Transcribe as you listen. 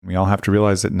We all have to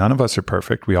realize that none of us are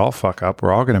perfect. We all fuck up.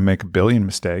 We're all going to make a billion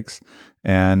mistakes.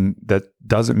 And that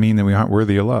doesn't mean that we aren't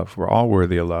worthy of love. We're all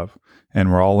worthy of love,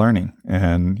 and we're all learning.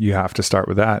 And you have to start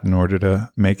with that in order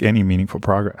to make any meaningful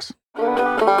progress.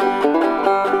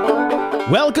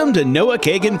 Welcome to Noah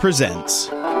Kagan Presents.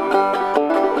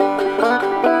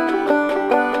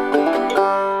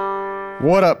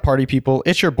 What up, party people?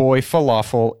 It's your boy,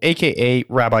 Falafel, a.k.a.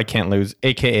 Rabbi Can't Lose,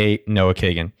 a.k.a. Noah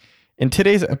Kagan. In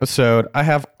today's episode, I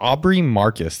have Aubrey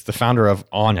Marcus, the founder of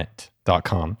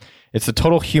Onnit.com. It's a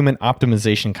total human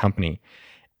optimization company.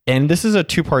 And this is a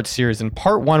two-part series. In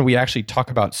part one, we actually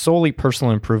talk about solely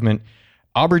personal improvement,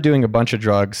 Aubrey doing a bunch of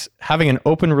drugs, having an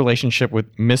open relationship with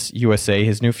Miss USA,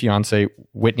 his new fiance,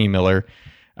 Whitney Miller,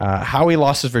 how he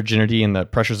lost his virginity and the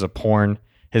pressures of porn,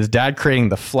 his dad creating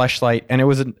the Fleshlight. And it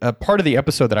was a part of the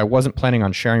episode that I wasn't planning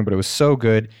on sharing, but it was so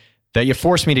good that you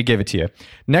forced me to give it to you.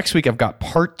 Next week, I've got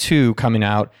part two coming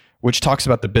out, which talks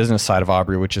about the business side of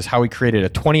Aubrey, which is how he created a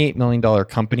 $28 million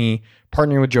company,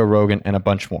 partnering with Joe Rogan, and a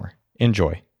bunch more.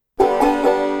 Enjoy.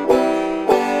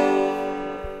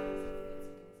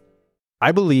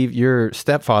 I believe your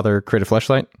stepfather created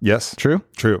Fleshlight. Yes. True?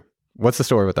 True. What's the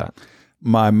story with that?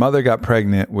 My mother got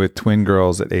pregnant with twin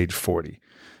girls at age 40.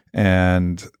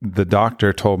 And the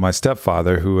doctor told my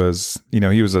stepfather, who was,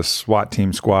 he was a SWAT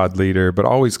team squad leader, but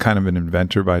always kind of an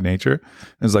inventor by nature. It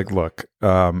was like, look,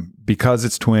 because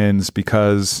it's twins,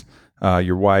 because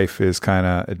your wife is kind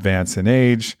of advanced in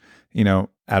age,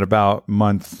 at about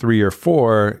month 3 or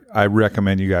 4, I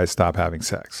recommend you guys stop having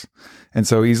sex. And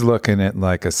so he's looking at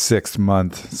like a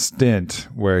 6-month stint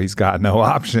where he's got no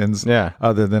options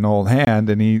other than old hand.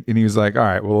 And he was like, all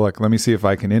right, well, look, let me see if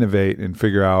I can innovate and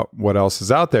figure out what else is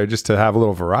out there just to have a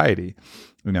little variety,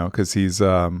 because he's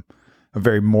a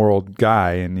very moral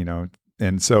guy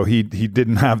and so he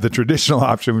didn't have the traditional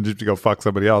option, which is to go fuck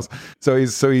somebody else. So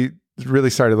he really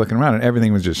started looking around and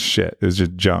everything was just shit. It was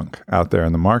just junk out there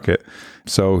in the market.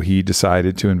 So he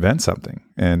decided to invent something,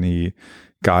 and he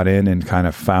got in and kind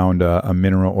of found a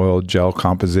mineral oil gel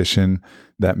composition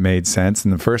that made sense.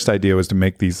 And the first idea was to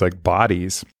make these like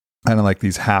bodies, kind of like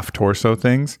these half torso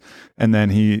things. And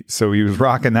then he was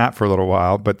rocking that for a little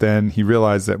while, but then he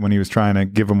realized that when he was trying to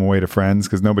give them away to friends,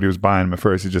 because nobody was buying them at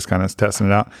first, he just kind of testing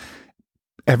it out.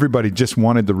 Everybody just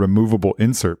wanted the removable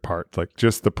insert part, like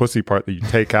just the pussy part that you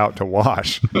take out to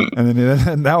wash.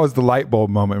 And that was the light bulb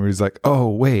moment where he's like, oh,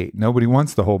 wait, nobody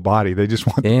wants the whole body. They just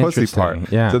want the pussy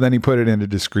part. Yeah. So then he put it into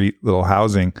discrete little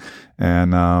housing,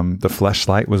 and the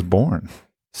Fleshlight was born.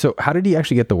 So how did he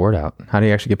actually get the word out? How did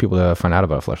he actually get people to find out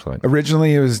about a Fleshlight?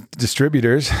 Originally, it was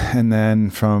distributors, and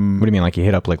then from... What do you mean? Like he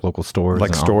hit up like local stores?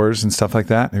 Like stores and stuff like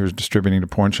that. He was distributing to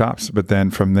porn shops. But then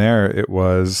from there, it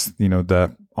was,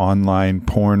 the online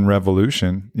porn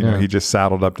revolution. He just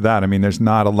saddled up to that. I mean, there's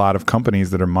not a lot of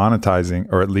companies that are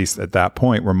monetizing, or at least at that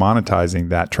point, were monetizing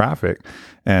that traffic.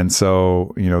 And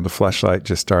so, the Fleshlight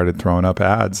just started throwing up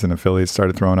ads, and affiliates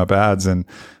started throwing up ads. And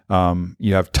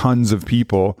you have tons of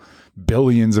people,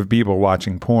 billions of people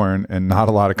watching porn, and not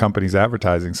a lot of companies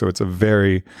advertising. So it's a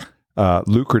very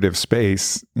lucrative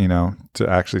space, to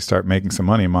actually start making some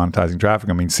money monetizing traffic.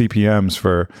 I mean, CPMs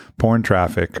for porn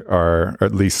traffic are, or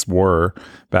at least were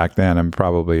back then. I mean,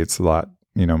 probably it's a lot,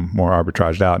 more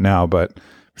arbitraged out now, but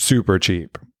super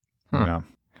cheap.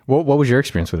 What was your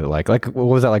experience with it like? Like, what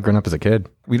was that like growing up as a kid?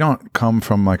 We don't come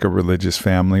from like a religious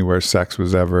family where sex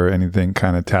was ever anything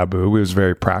kind of taboo. We was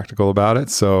very practical about it.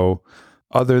 So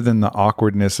other than the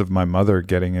awkwardness of my mother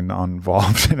getting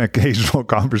involved in occasional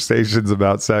conversations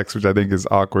about sex, which I think is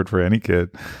awkward for any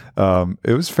kid,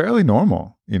 it was fairly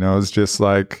normal. It was just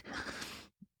like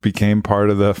became part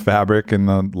of the fabric and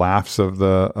the laughs of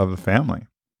the family.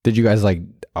 Did you guys like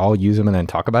all use them and then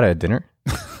talk about it at dinner?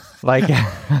 Like,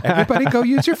 everybody go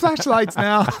use your flashlights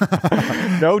now.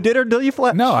 No dinner till you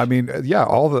flash. No, I mean,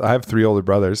 I have 3 older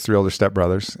brothers, 3 older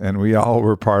stepbrothers, and we all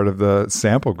were part of the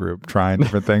sample group trying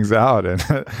different things out.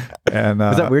 And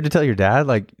is that weird to tell your dad?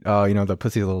 Like, oh, the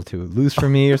pussy's a little too loose for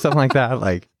me or something like that?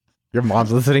 Like, your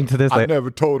mom's listening to this. I never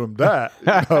told him that. You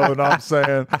know what I'm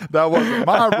saying? That wasn't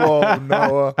my role,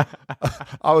 Noah.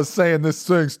 I was saying this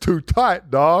thing's too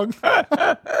tight, dog.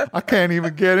 I can't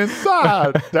even get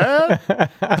inside, Dad.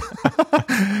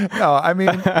 No, I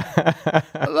mean,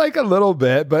 like a little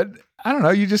bit, but I don't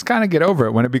know. You just kind of get over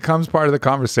it. When it becomes part of the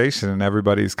conversation and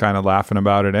everybody's kind of laughing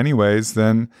about it anyways,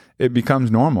 then it becomes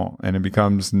normal and it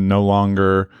becomes no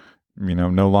longer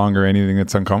anything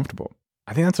that's uncomfortable.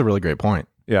 I think that's a really great point.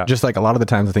 Yeah. Just like a lot of the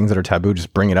times the things that are taboo,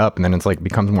 just bring it up and then it's like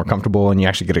becomes more comfortable and you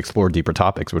actually get to explore deeper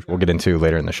topics, which we'll get into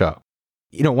later in the show.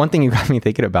 One thing you got me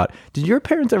thinking about, did your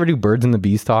parents ever do birds and the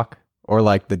bees talk? Or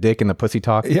like the dick and the pussy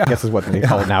talk? Yeah. I guess is what they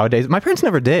call it nowadays. My parents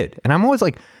never did. And I'm always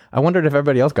like, I wondered if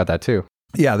everybody else got that too.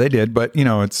 Yeah, they did, but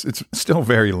it's still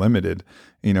very limited,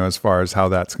 as far as how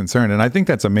that's concerned. And I think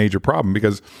that's a major problem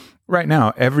because right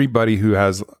now everybody who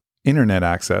has internet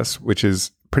access, which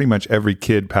is pretty much every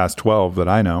kid past 12 that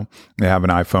I know, they have an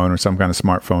iPhone or some kind of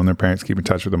smartphone their parents keep in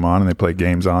touch with them on, and they play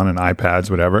games on, and iPads,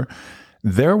 whatever.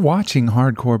 They're watching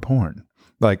hardcore porn.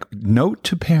 Like, note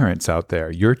to parents out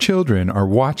there, your children are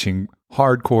watching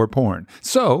hardcore porn.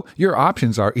 So your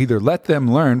options are either let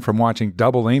them learn from watching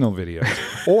double anal videos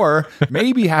or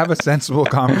maybe have a sensible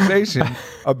conversation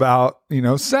about,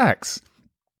 sex.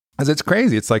 Because it's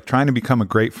crazy. It's like trying to become a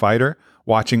great fighter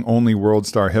watching only World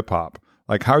Star Hip Hop.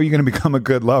 Like, how are you going to become a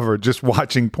good lover just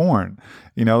watching porn?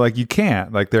 Like, you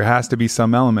can't. Like, there has to be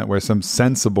some element where some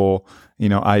sensible,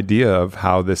 idea of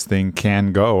how this thing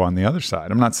can go on the other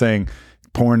side. I'm not saying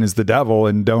porn is the devil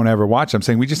and don't ever watch. I'm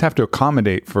saying we just have to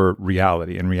accommodate for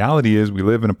reality. And reality is we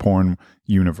live in a porn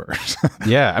universe.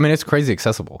 Yeah. I mean, it's crazy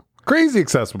accessible. Crazy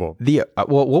accessible.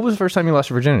 What was the first time you lost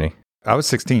your virginity? I was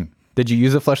 16. Did you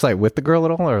use a fleshlight with the girl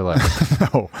at all, or like?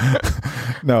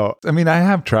 No. I mean, I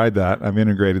have tried that. I've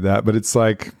integrated that, but it's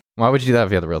like, why would you do that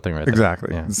if you had the real thing right there?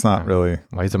 Exactly. Yeah. It's not really.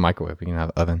 Why use a microwave? You can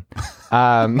have an oven.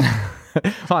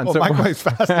 Microwave's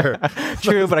faster.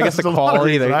 True, but I guess the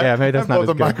quality. Maybe that's not as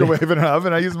good. A microwave and an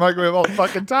oven. I use microwave all the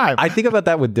fucking time. I think about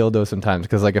that with dildos sometimes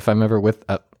because, like, if I'm ever with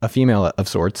a female of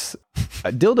sorts,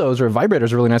 dildos or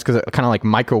vibrators are really nice because it kind of like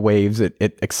microwaves.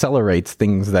 It accelerates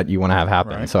things that you want to have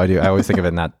happen. Right. So I always think of it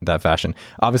in that fashion.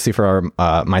 Obviously, for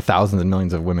my thousands and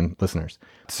millions of women listeners.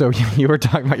 So you were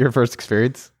talking about your first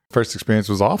experience. First experience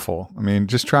was awful. I mean,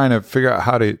 just trying to figure out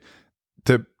how to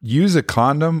use a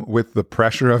condom with the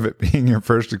pressure of it being your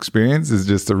first experience is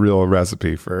just a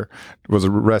recipe for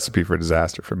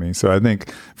disaster for me. So I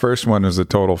think first one was a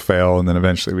total fail, and then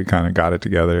eventually we kind of got it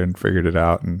together and figured it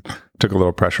out and took a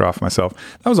little pressure off myself.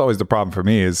 That was always the problem for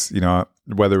me is,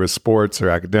 whether it was sports or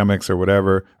academics or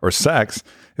whatever, or sex,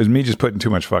 it was me just putting too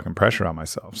much fucking pressure on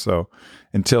myself. So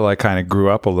until I kind of grew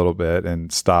up a little bit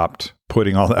and stopped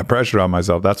putting all that pressure on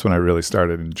myself, that's when I really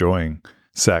started enjoying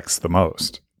sex the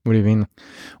most. What do you mean?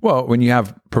 Well, when you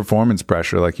have performance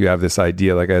pressure, like you have this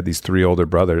idea, like I had these 3 older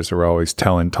brothers who were always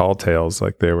telling tall tales,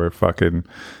 like they were fucking,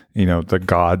 the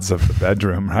gods of the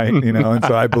bedroom, right? And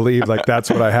so I believed like that's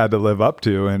what I had to live up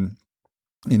to. And,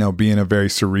 being a very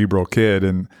cerebral kid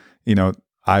and,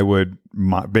 I would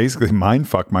basically mind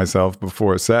fuck myself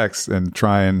before sex and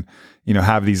try and,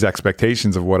 have these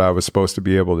expectations of what I was supposed to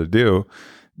be able to do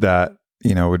that,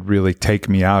 would really take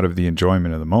me out of the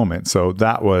enjoyment of the moment. So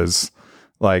that was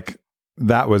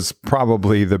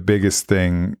probably the biggest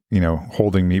thing,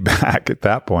 holding me back at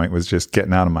that point was just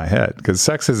getting out of my head, because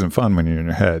sex isn't fun when you're in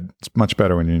your head. It's much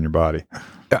better when you're in your body.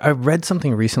 I read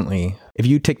something recently. If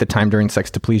you take the time during sex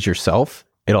to please yourself,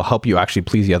 it'll help you actually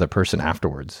please the other person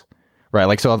afterwards. Right.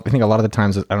 Like, so I think a lot of the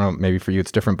times, I don't know, maybe for you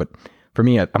it's different, but for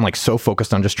me, I'm like so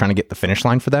focused on just trying to get the finish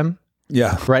line for them.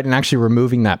 Yeah. Right. And actually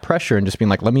removing that pressure and just being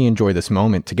like, let me enjoy this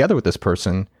moment together with this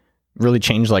person really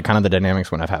changed like kind of the dynamics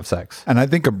when I have sex. And I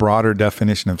think a broader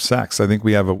definition of sex, I think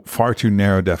we have a far too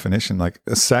narrow definition. Like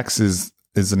sex is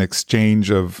an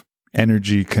exchange of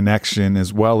energy, connection,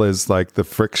 as well as like the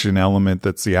friction element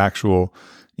that's the actual,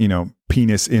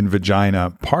 penis in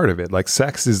vagina part of it. Like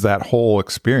sex is that whole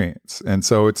experience. And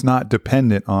so it's not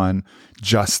dependent on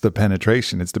just the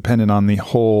penetration. It's dependent on the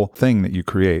whole thing that you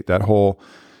create, that whole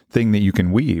thing that you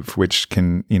can weave, which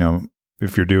can,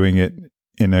 if you're doing it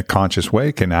in a conscious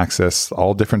way, can access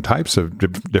all different types of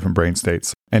different brain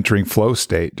states, entering flow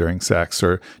state during sex,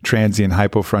 or transient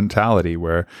hypofrontality,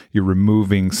 where you're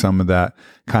removing some of that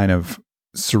kind of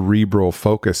cerebral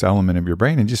focus element of your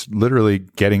brain and just literally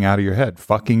getting out of your head,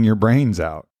 fucking your brains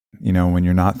out. When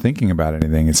you're not thinking about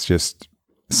anything, it's just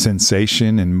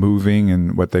sensation and moving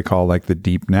and what they call like the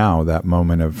deep now, that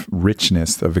moment of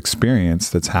richness of experience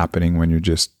that's happening when you're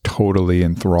just totally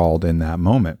enthralled in that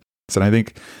moment. And I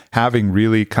think having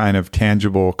really kind of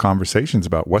tangible conversations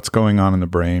about what's going on in the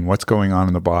brain, what's going on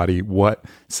in the body, what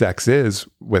sex is,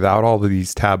 without all of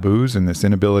these taboos and this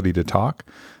inability to talk,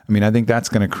 I think that's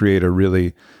going to create a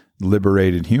really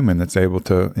liberated human that's able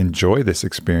to enjoy this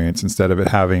experience instead of it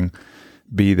having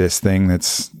be this thing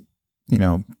that's,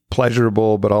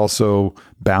 pleasurable, but also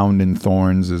bound in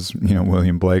thorns, as,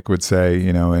 William Blake would say,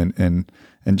 and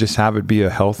just have it be a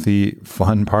healthy,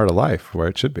 fun part of life where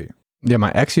it should be. Yeah,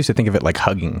 my ex used to think of it like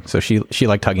hugging. So she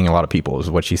liked hugging a lot of people, is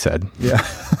what she said. Yeah.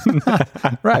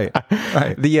 Right.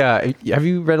 Have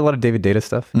you read a lot of David Deida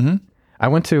stuff? Mm-hmm. I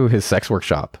went to his sex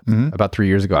workshop about 3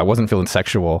 years ago. I wasn't feeling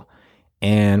sexual,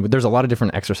 and there's a lot of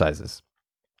different exercises.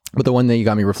 But the one that you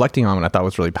got me reflecting on, and I thought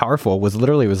was really powerful, was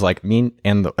literally like me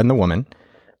and the woman,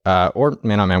 or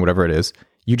man on man, whatever it is.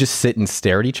 you just sit and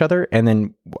stare at each other. And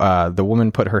then the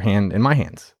woman put her hand in my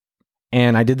hands.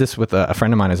 And I did this with a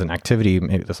friend of mine as an activity,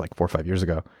 maybe this like 4 or 5 years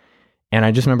ago. And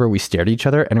I just remember we stared at each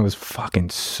other and it was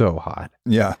fucking so hot.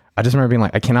 Yeah. I just remember being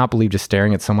like, I cannot believe just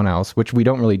staring at someone else, which we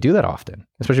don't really do that often,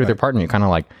 especially with your partner. You kind of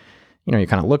like, you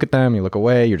kind of look at them, you look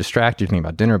away, you're distracted, you're thinking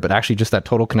about dinner, but actually just that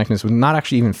total connectedness with not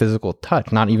actually even physical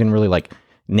touch, not even really like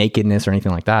nakedness or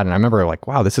anything like that. And I remember like,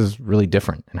 wow, this is really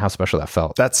different, and how special that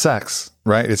felt. That's sex,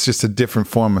 right? It's just a different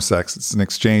form of sex. It's an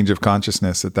exchange of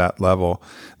consciousness at that level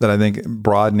that I think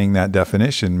broadening that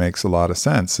definition makes a lot of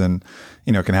sense. And,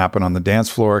 it can happen on the dance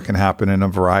floor. It can happen in a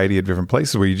variety of different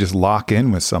places where you just lock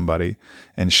in with somebody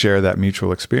and share that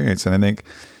mutual experience. And I think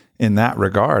in that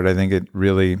regard, I think it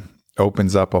really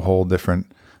opens up a whole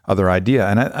different other idea.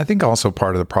 And I think also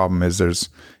part of the problem is there's,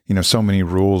 so many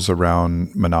rules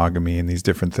around monogamy and these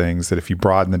different things that if you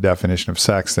broaden the definition of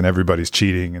sex, then everybody's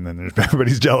cheating and then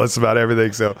everybody's jealous about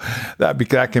everything. So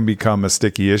that can become a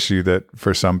sticky issue that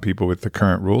for some people with the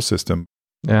current rule system.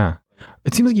 Yeah.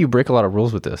 It seems like you break a lot of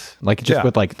rules with this, like just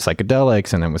with like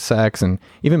psychedelics and then with sex and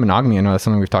even monogamy. I know that's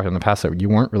something we've talked about in the past that you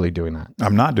weren't really doing that.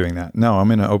 I'm not doing that. No,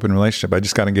 I'm in an open relationship. I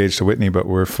just got engaged to Whitney, but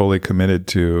we're fully committed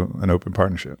to an open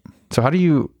partnership. So how do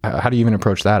you even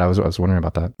approach that? I was wondering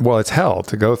about that. Well, it's hell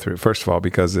to go through, first of all,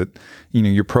 because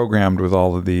you're programmed with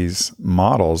all of these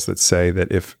models that say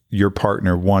that if your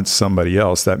partner wants somebody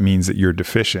else, that means that you're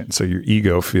deficient. So your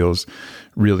ego feels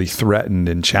really threatened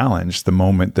and challenged the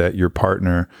moment that your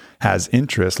partner has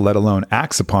interest, let alone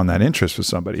acts upon that interest with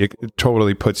somebody. It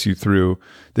totally puts you through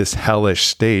this hellish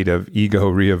state of ego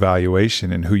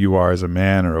reevaluation and who you are as a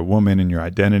man or a woman and your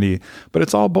identity. But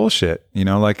it's all bullshit.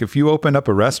 Like if you opened up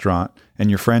a restaurant and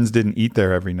your friends didn't eat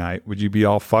there every night, would you be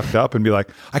all fucked up and be like,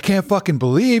 I can't fucking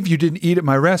believe you didn't eat at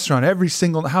my restaurant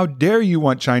how dare you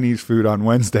want Chinese food on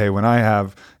Wednesday when I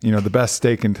have, the best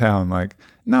steak in town? Like,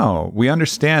 no, we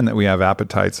understand that we have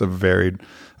appetites of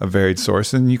varied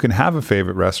source, and you can have a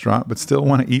favorite restaurant, but still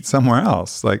want to eat somewhere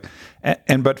else. Like,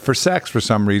 but for sex, for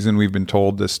some reason, we've been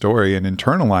told this story and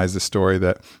internalized the story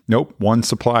that, nope, one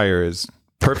supplier is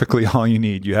perfectly all you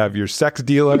need. You have your sex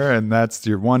dealer, and that's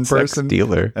your one person. Sex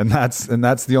dealer. And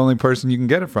that's the only person you can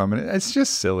get it from. And it's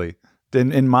just silly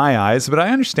in my eyes, but I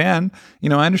understand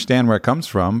where it comes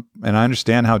from, and I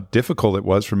understand how difficult it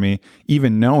was for me,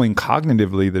 even knowing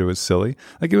cognitively that it was silly.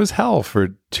 Like it was hell for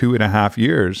 2.5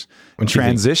 years when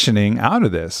transitioning out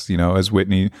of this, as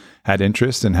Whitney had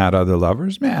interest and had other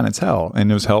lovers, man, it's hell. And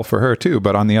it was hell for her too.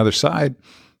 But on the other side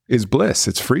is bliss.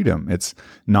 It's freedom. It's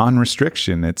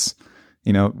non-restriction. It's,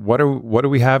 what do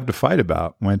we have to fight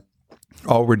about when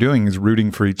all we're doing is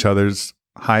rooting for each other's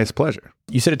highest pleasure?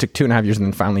 You said it took 2.5 years and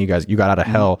then finally you got out of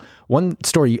hell. One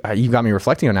story you got me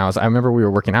reflecting on now is I remember we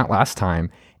were working out last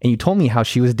time and you told me how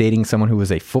she was dating someone who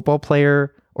was a football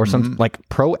player or some like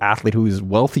pro athlete who was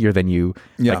wealthier than you,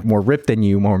 like more ripped than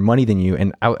you, more money than you.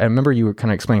 And I remember you were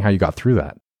kind of explaining how you got through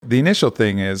that. The initial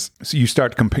thing is, so you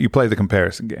start you play the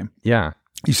comparison game. Yeah.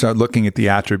 You start looking at the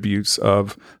attributes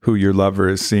of who your lover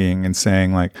is seeing and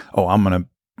saying like, oh,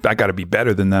 I got to be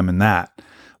better than them in that.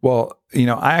 Well,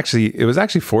 it was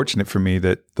actually fortunate for me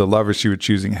that the lovers she was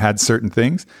choosing had certain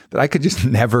things that I could just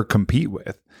never compete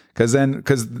with.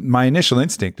 Because my initial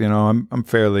instinct, I'm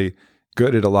fairly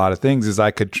good at a lot of things, is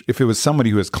if it was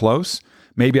somebody who was close,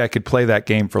 maybe I could play that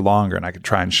game for longer and I could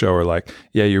try and show her like,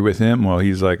 yeah, you're with him. Well,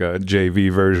 he's like a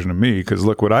JV version of me because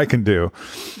look what I can do,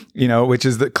 which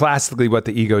is classically what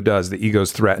the ego does. The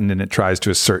ego's threatened and it tries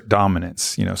to assert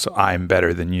dominance, so I'm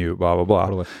better than you, blah, blah, blah.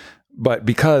 Totally. But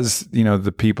because,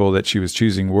 the people that she was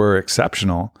choosing were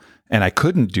exceptional and I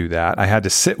couldn't do that, I had to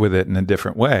sit with it in a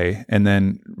different way and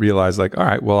then realize like, all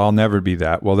right, well, I'll never be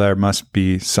that. Well, there must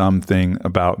be something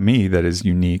about me that is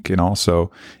unique and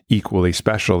also equally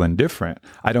special and different.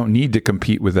 I don't need to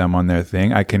compete with them on their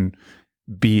thing. I can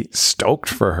be stoked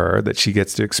for her that she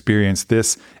gets to experience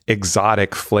this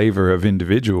exotic flavor of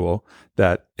individual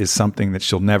that is something that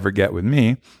she'll never get with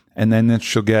me. And then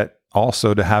she'll get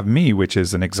also to have me, which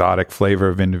is an exotic flavor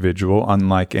of individual,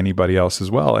 unlike anybody else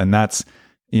as well. And that's,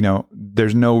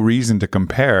 there's no reason to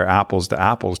compare apples to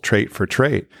apples, trait for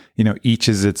trait. Each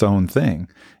is its own thing.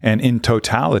 And in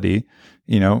totality,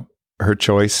 her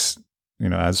choice,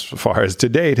 as far as to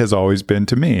date has always been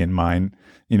to me, and mine,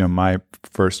 my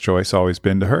first choice always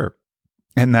been to her.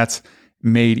 And that's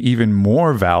made even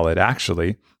more valid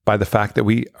actually by the fact that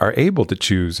we are able to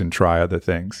choose and try other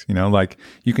things. Like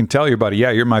you can tell your buddy,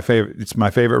 yeah, you're my favorite. It's my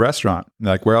favorite restaurant.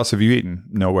 Like, where else have you eaten?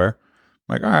 Nowhere.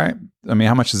 I'm like, all right. I mean,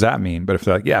 how much does that mean? But if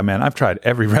they're like, yeah, man, I've tried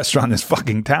every restaurant in this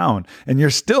fucking town and you're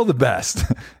still the best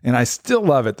and I still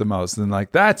love it the most. And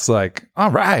like, that's like, all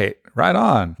right, right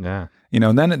on. Yeah.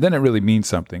 And then it really means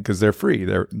something because they're free,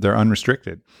 they're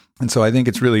unrestricted. And so I think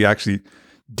it's really actually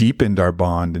deepened our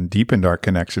bond and deepened our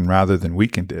connection rather than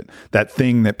weakened it. That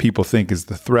thing that people think is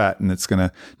the threat and it's going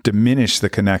to diminish the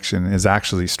connection has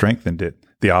actually strengthened it.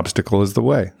 The obstacle is the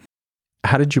way.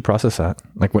 How did you process that?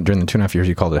 Like during the 2.5 years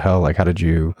you called it hell, like how did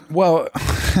you? Well,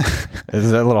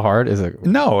 is that a little hard? Is it?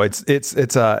 No, it's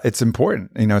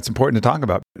important. It's important to talk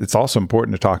about. It's also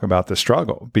important to talk about the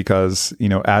struggle because,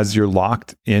 as you're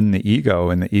locked in the ego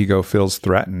and the ego feels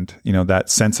threatened, that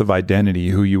sense of identity,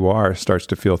 who you are, starts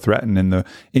to feel threatened and the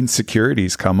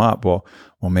insecurities come up.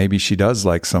 Well, maybe she does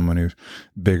like someone who's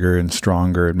bigger and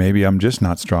stronger. And maybe I'm just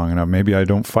not strong enough. Maybe I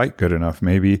don't fight good enough.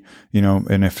 Maybe,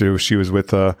 and if she was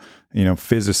with a,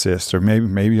 physicist, or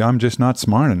maybe I'm just not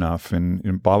smart enough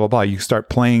and blah, blah, blah. You start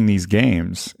playing these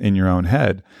games in your own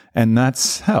head and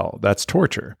that's hell. That's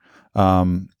torture.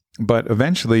 But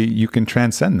eventually you can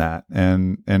transcend that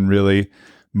and really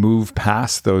move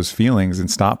past those feelings and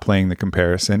stop playing the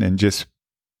comparison and just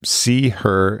see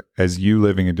her as you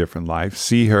living a different life,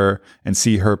 see her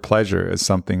pleasure as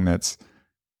something that's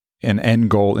an end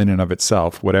goal in and of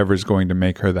itself, whatever's going to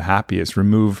make her the happiest.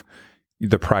 Remove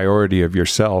the priority of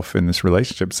yourself in this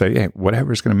relationship. Say, hey,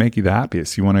 whatever's going to make you the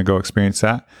happiest. You want to go experience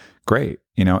that? Great.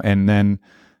 And then,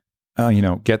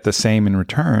 get the same in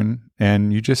return.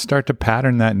 And you just start to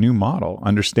pattern that new model.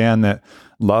 Understand that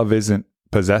love isn't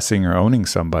possessing or owning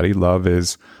somebody. Love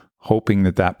is hoping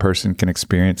that person can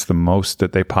experience the most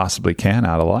that they possibly can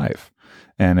out of life.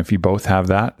 And if you both have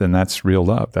that, then that's real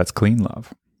love. That's clean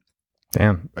love.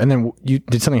 Damn. And then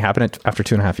did something happen after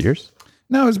 2.5 years?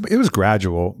 No, it was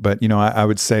gradual. But, I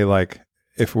would say like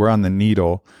if we're on the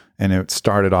needle and it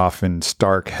started off in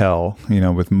stark hell,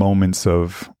 with moments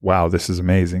of, wow, this is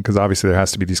amazing. Because obviously there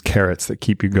has to be these carrots that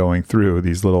keep you going through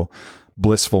these little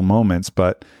blissful moments.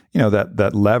 But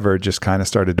that lever just kind of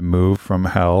started to move from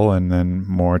hell and then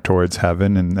more towards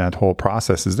heaven. And that whole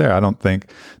process is there. I don't think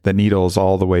the needle is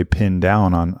all the way pinned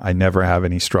down on, I never have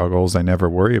any struggles. I never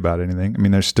worry about anything. I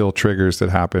mean, there's still triggers that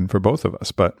happen for both of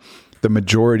us, but the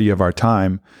majority of our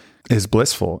time is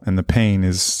blissful and the pain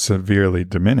is severely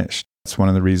diminished. It's one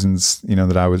of the reasons,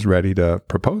 that I was ready to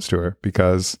propose to her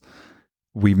because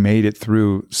we made it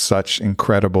through such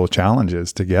incredible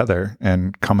challenges together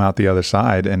and come out the other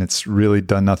side. And it's really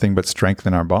done nothing but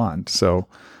strengthen our bond. So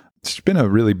it's been a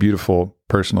really beautiful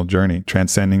personal journey,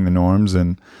 transcending the norms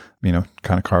and,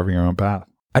 kind of carving our own path.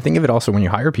 I think of it also when you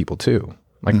hire people too.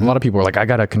 Like a lot of people are like, I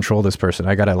got to control this person.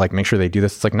 I got to like make sure they do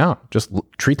this. It's like, no, just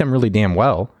treat them really damn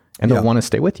well. And they'll want to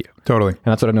stay with you. Totally. And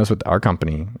that's what I noticed with our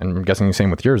company. And I'm guessing the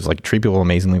same with yours, like treat people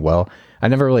amazingly well. I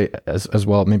never really as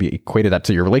well maybe equated that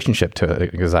to your relationship to an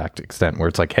exact extent where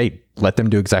it's like, hey, let them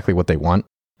do exactly what they want.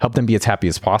 Help them be as happy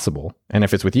as possible. And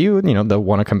if it's with you, they'll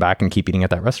want to come back and keep eating at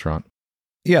that restaurant.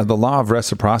 Yeah, the law of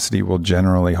reciprocity will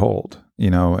generally hold,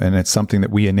 and it's something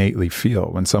that we innately feel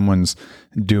when someone's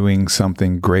doing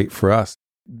something great for us.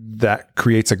 That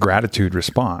creates a gratitude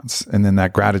response. And then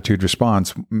that gratitude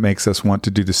response makes us want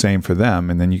to do the same for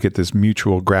them. And then you get this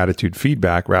mutual gratitude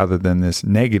feedback rather than this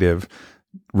negative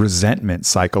resentment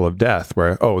cycle of death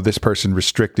where, oh, this person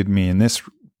restricted me in this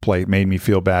plate, made me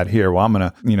feel bad here. Well, I'm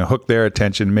going to, hook their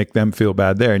attention, make them feel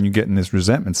bad there. And you get in this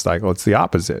resentment cycle. It's the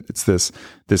opposite. It's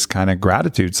this kind of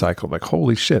gratitude cycle. Like,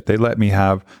 holy shit, they let me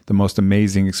have the most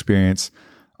amazing experience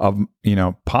of,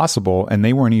 possible. And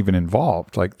they weren't even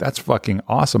involved. Like, that's fucking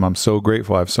awesome. I'm so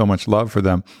grateful. I have so much love for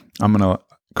them. I'm going to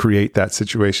create that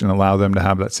situation, allow them to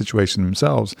have that situation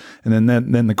themselves. And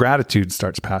then the gratitude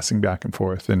starts passing back and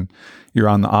forth and you're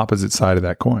on the opposite side of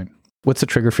that coin. What's the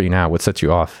trigger for you now? What sets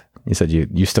you off? You said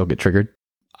you still get triggered.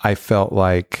 I felt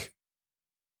like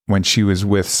when she was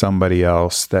with somebody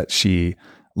else that she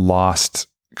lost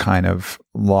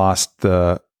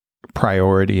the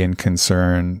priority and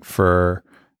concern for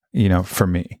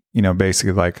me,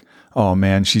 basically like, oh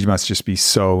man, she must just be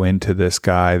so into this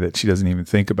guy that she doesn't even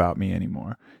think about me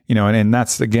anymore. And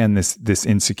that's again, this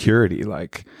insecurity,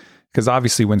 like, because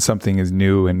obviously when something is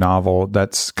new and novel,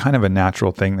 that's kind of a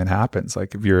natural thing that happens.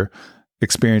 Like if you're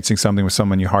experiencing something with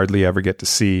someone you hardly ever get to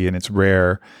see and it's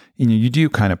rare, you do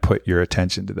kind of put your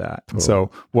attention to that. Cool.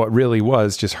 So what really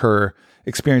was just her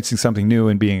experiencing something new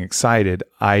and being excited,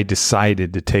 I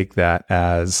decided to take that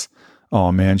as,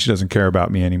 oh man, she doesn't care about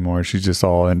me anymore. She's just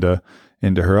all into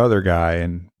her other guy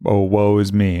and, oh, woe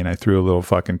is me. And I threw a little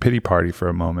fucking pity party for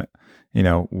a moment,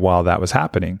 while that was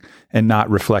happening and not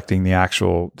reflecting the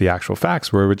actual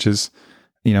facts were, which is,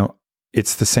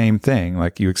 it's the same thing.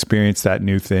 Like you experience that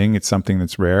new thing. It's something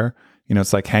that's rare.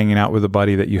 It's like hanging out with a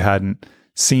buddy that you hadn't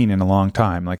seen in a long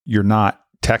time. Like you're not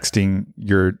texting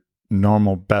your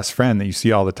normal best friend that you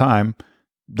see all the time.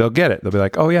 they'll get it. They'll be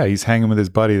like, oh yeah, he's hanging with his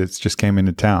buddy that's just came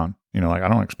into town. Like I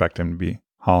don't expect him to be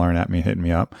hollering at me, hitting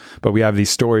me up. But we have these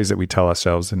stories that we tell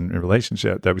ourselves in a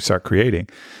relationship that we start creating.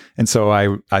 And so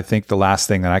I think the last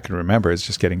thing that I can remember is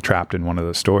just getting trapped in one of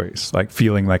those stories, like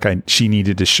feeling like she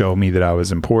needed to show me that I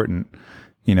was important,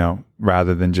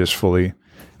 rather than just fully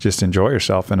just enjoy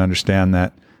herself and understand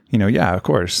that, yeah, of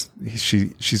course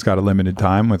she's got a limited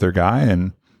time with her guy,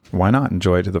 and why not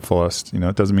enjoy it to the fullest?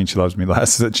 It doesn't mean she loves me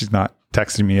less, that she's not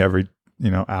texting me every,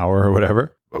 hour or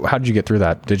whatever. How did you get through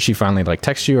that? Did she finally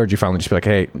text you, or did you finally just be like,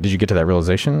 hey, did you get to that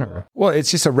realization? Or? Well,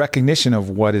 it's just a recognition of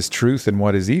what is truth and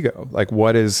what is ego. Like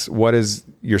what is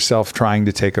yourself trying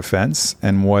to take offense,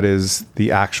 and what is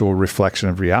the actual reflection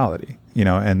of reality,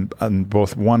 and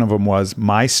both, one of them was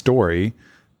my story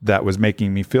that was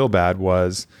making me feel bad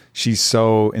was she's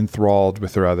so enthralled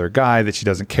with her other guy that she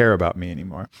doesn't care about me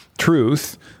anymore.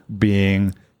 Truth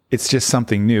being, it's just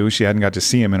something new. She hadn't got to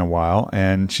see him in a while,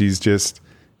 and she's just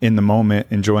in the moment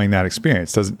enjoying that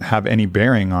experience. Doesn't have any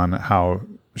bearing on how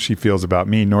she feels about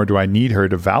me, nor do I need her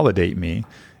to validate me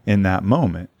in that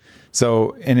moment.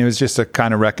 So, and it was just a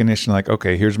kind of recognition, like,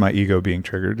 okay, here's my ego being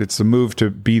triggered. It's a move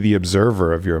to be the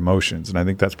observer of your emotions. And I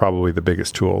think that's probably the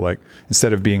biggest tool. Like,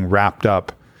 instead of being wrapped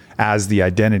up as the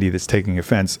identity that's taking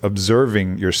offense,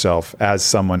 observing yourself as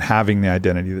someone having the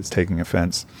identity that's taking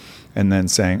offense, and then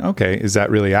saying, okay, is that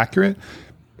really accurate?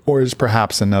 Or is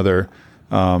perhaps another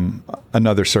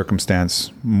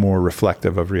circumstance more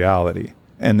reflective of reality?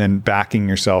 And then backing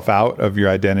yourself out of your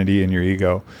identity and your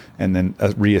ego, and then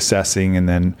reassessing, and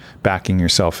then backing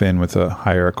yourself in with a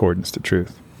higher accordance to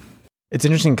truth. It's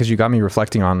interesting because you got me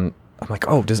reflecting on, I'm like,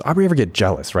 oh, does Aubrey ever get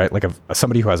jealous, right? Like of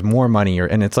somebody who has more money,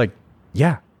 and it's like,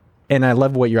 yeah. And I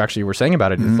love what you actually were saying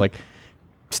about it. It's like,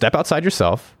 step outside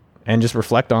yourself and just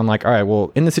reflect on like, all right,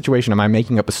 well, in this situation, am I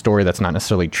making up a story that's not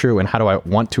necessarily true? And how do I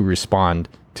want to respond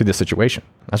to this situation?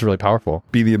 That's really powerful.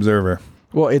 Be the observer.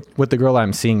 Well, with the girl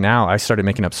I'm seeing now, I started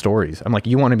making up stories. I'm like,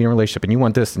 you want to be in a relationship, and you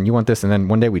want this, and you want this. And then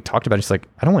one day we talked about it. She's like,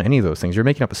 I don't want any of those things. You're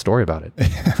making up a story about it.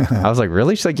 I was like,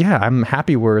 really? She's like, yeah, I'm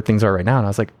happy where things are right now. And I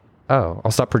was like, oh,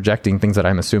 I'll stop projecting things that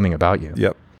I'm assuming about you.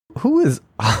 Yep. Who is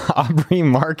Aubrey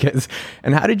Marcus,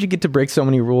 and how did you get to break so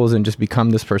many rules and just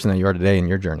become this person that you are today in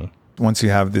your journey? Once you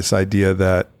have this idea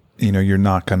that, you're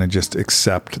not going to just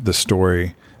accept the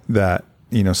story that,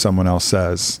 someone else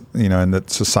says, and that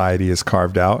society is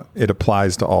carved out, it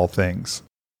applies to all things.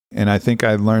 And I think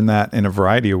I learned that in a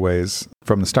variety of ways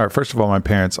from the start. First of all, my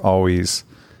parents always,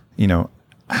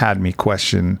 had me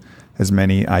question as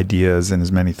many ideas and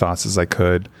as many thoughts as I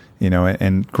could,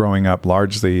 and growing up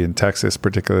largely in Texas,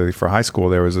 particularly for high school,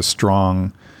 there was a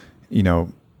strong,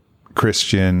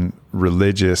 Christian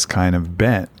religious kind of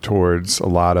bent towards a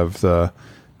lot of the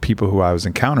people who I was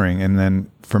encountering. And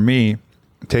then for me,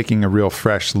 taking a real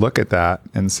fresh look at that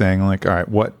and saying like, all right,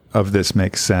 what of this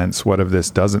makes sense? What of this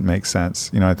doesn't make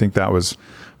sense? I think that was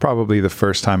probably the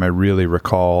first time I really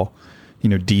recall,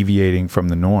 deviating from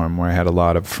the norm, where I had a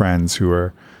lot of friends who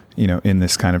were, in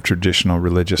this kind of traditional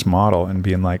religious model and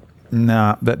being like,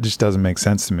 nah, that just doesn't make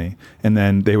sense to me. And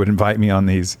then they would invite me on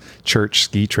these church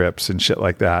ski trips and shit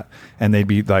like that. And they'd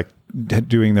be like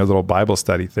doing their little Bible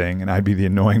study thing. And I'd be the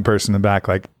annoying person in the back,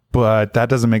 like, but that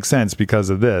doesn't make sense because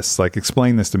of this. Like,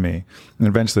 explain this to me. And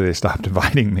eventually they stopped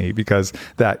inviting me because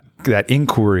that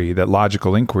inquiry, that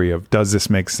logical inquiry of, does this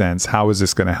make sense? How is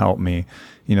this going to help me?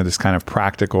 This kind of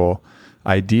practical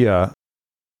idea.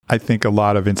 I think a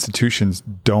lot of institutions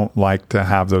don't like to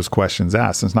have those questions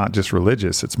asked. It's not just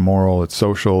religious, it's moral, it's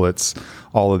social, it's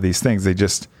all of these things. They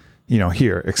just,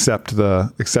 here, accept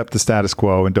the status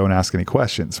quo and don't ask any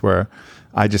questions, where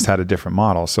I just had a different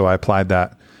model. So I applied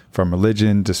that from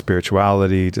religion to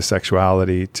spirituality to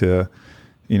sexuality to,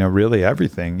 really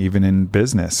everything, even in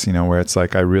business, where it's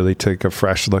like I really take a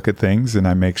fresh look at things and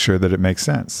I make sure that it makes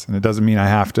sense. And it doesn't mean I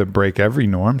have to break every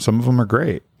norm. Some of them are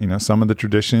great. Some of the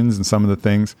traditions and some of the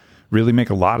things really make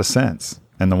a lot of sense.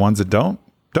 And the ones that don't.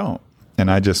 And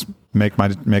I just make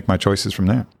my choices from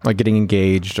there. Like getting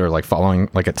engaged or like following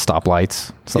like at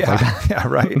stoplights, stuff like that. Yeah,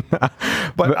 right.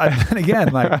 But then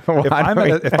again, like if I'm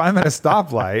at a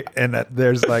stoplight and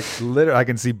there's like literally, I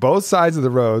can see both sides of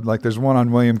the road. Like there's one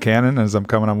on William Cannon as I'm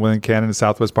coming on William Cannon to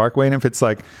Southwest Parkway. And if it's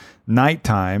like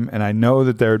nighttime and I know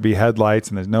that there would be headlights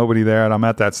and there's nobody there and I'm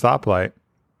at that stoplight,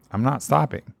 I'm not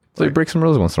stopping. So you break some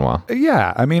rules once in a while.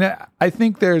 Yeah. I mean, I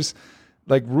think there's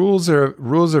like rules are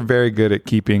very good at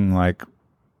keeping like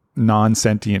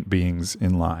non-sentient beings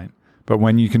in line. But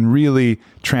when you can really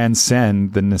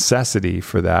transcend the necessity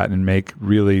for that and make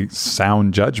really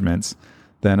sound judgments,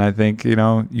 then I think, you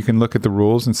can look at the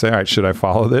rules and say, all right, should I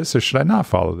follow this or should I not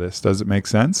follow this? Does it make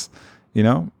sense?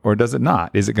 or does it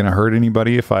not? Is it going to hurt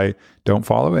anybody if I don't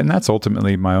follow it? And that's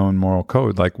ultimately my own moral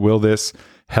code. Like, will this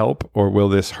help or will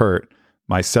this hurt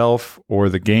myself or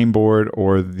the game board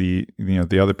or the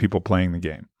other people playing the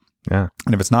game? Yeah.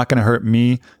 And if it's not going to hurt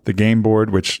me, the game board,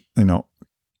 which,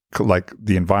 like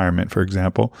the environment, for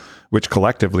example, which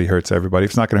collectively hurts everybody.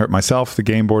 If it's not going to hurt myself, the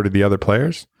game board, or the other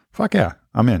players, fuck yeah,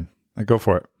 I'm in. I go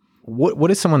for it. What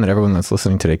is someone that everyone that's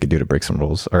listening today could do to break some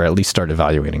rules, or at least start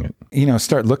evaluating it?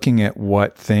 Start looking at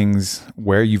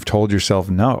where you've told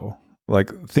yourself no.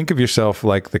 Like, think of yourself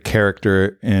like the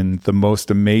character in the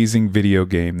most amazing video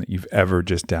game that you've ever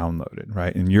just downloaded,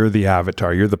 right? And you're the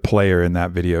avatar, you're the player in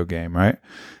that video game, right?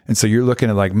 And so you're looking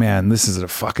at like, man, this is a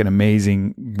fucking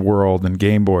amazing world and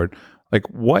game board. Like,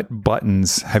 what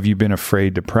buttons have you been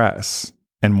afraid to press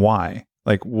and why?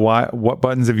 Like, what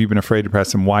buttons have you been afraid to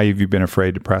press and why have you been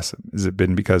afraid to press them? Has it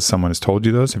been because someone has told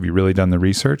you those? Have you really done the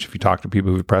research? Have you talked to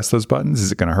people who've pressed those buttons?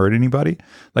 Is it going to hurt anybody?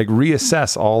 Like,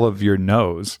 reassess all of your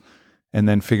no's and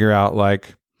then figure out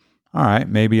like, all right,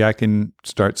 maybe I can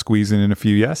start squeezing in a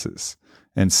few yeses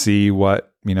and see what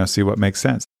makes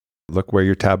sense. Look where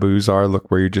your taboos are.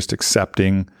 Look where you're just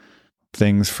accepting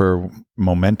things for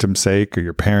momentum's sake or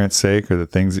your parents' sake or the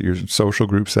things that your social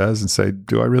group says, and say,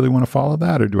 do I really want to follow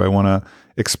that, or do I want to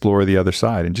explore the other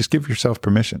side? And just give yourself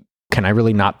permission. Can I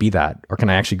really not be that? Or can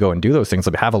I actually go and do those things,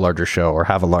 like have a larger show or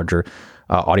have a larger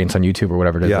audience on YouTube or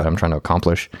whatever it is that I'm trying to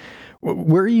accomplish?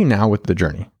 Where are you now with the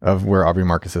journey of where Aubrey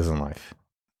Marcus is in life?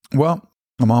 Well,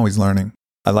 I'm always learning.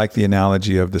 I like the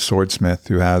analogy of the swordsmith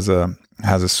who has a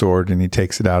sword and he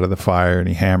takes it out of the fire and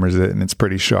he hammers it and it's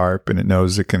pretty sharp and it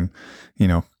knows it can,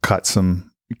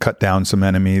 cut down some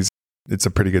enemies. It's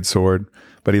a pretty good sword.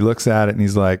 But he looks at it and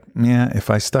he's like, yeah, if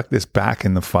I stuck this back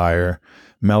in the fire,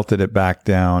 melted it back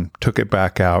down, took it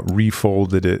back out,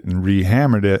 refolded it and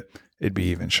rehammered it, it'd be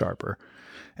even sharper.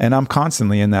 And I'm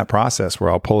constantly in that process where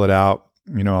I'll pull it out,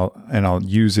 and I'll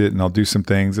use it and I'll do some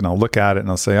things and I'll look at it and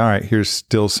I'll say, all right, here's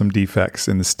still some defects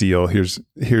in the steel. Here's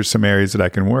some areas that I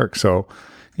can work. So,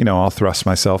 I'll thrust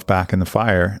myself back in the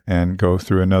fire and go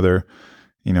through another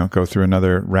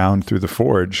round through the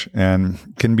forge,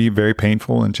 and can be very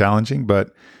painful and challenging.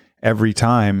 But every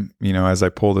time, as I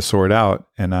pull the sword out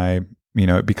and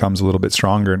it becomes a little bit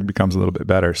stronger and it becomes a little bit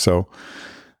better. So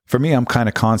for me, I'm kind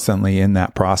of constantly in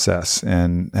that process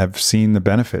and have seen the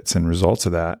benefits and results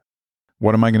of that.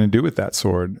 What am I going to do with that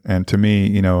sword? And to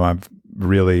me, I've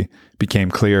really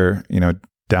became clear,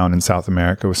 down in South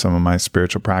America with some of my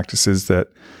spiritual practices, that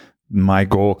my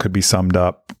goal could be summed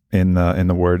up in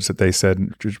the words that they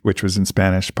said, which was in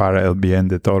Spanish, para el bien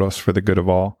de todos, for the good of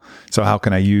all. So how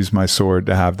can I use my sword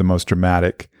to have the most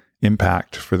dramatic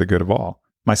impact for the good of all,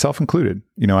 myself included?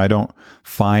 I don't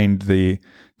find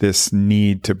this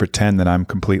need to pretend that I'm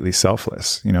completely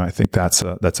selfless. I think that's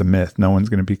a myth. No one's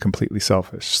going to be completely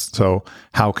selfish. So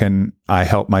how can I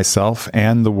help myself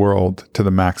and the world to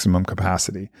the maximum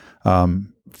capacity?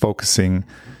 Focusing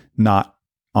not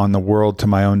on the world to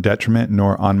my own detriment,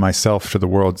 nor on myself to the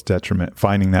world's detriment,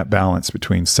 finding that balance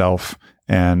between self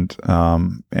and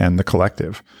the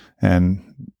collective, and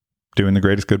doing the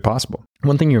greatest good possible.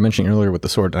 One thing you were mentioning earlier with the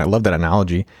sword, and I love that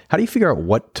analogy. How do you figure out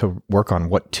what to work on,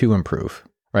 what to improve?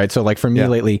 Right. So like for me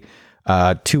lately,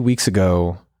 2 weeks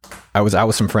ago, I was out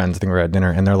with some friends. I think we were at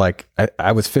dinner, and they're like,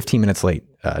 I was 15 minutes late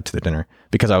to the dinner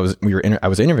because I was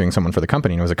interviewing someone for the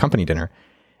company, and it was a company dinner.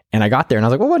 And I got there and I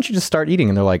was like, well, why don't you just start eating?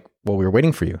 And they're like, well, we were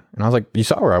waiting for you. And I was like, you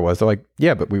saw where I was? They're like,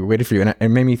 yeah, but we waited for you. And it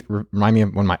made me remind me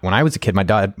of when I was a kid, my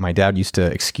dad used to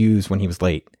excuse when he was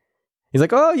late. He's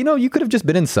like, oh, you could have just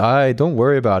been inside. Don't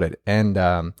worry about it. And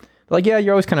they're like, yeah,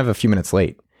 you're always kind of a few minutes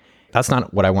late. That's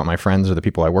not what I want my friends or the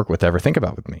people I work with to ever think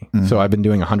about with me. Mm-hmm. So I've been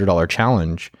doing a $100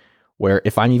 challenge where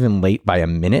if I'm even late by a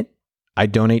minute, I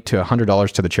donate to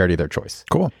 $100 to the charity of their choice.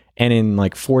 Cool. And in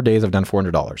like 4 days, I've done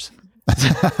 $400.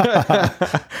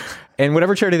 And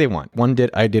whatever charity they want.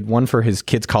 I did one for his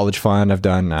kids' college fund. I've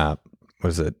done,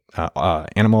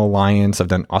 Animal Alliance. I've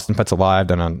done Austin Pets Alive,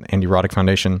 done on Andy Roddick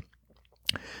Foundation.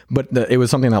 But it was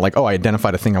something that like, I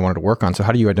identified a thing I wanted to work on. So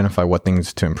how do you identify what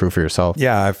things to improve for yourself?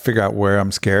 Yeah, I figure out where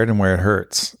I'm scared and where it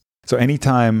hurts. So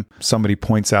anytime somebody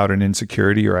points out an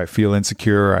insecurity, or I feel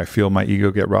insecure, or I feel my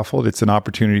ego get ruffled, it's an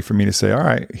opportunity for me to say, all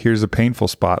right, here's a painful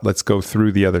spot. Let's go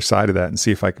through the other side of that and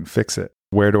see if I can fix it.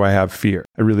 Where do I have fear?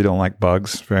 I really don't like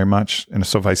bugs very much. And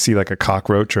so if I see like a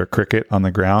cockroach or a cricket on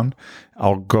the ground,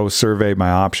 I'll go survey my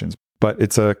options. But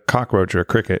it's a cockroach or a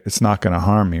cricket. It's not going to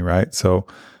harm me, right? So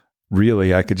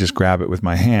really, I could just grab it with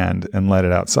my hand and let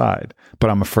it outside. But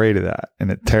I'm afraid of that.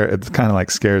 And it kind of like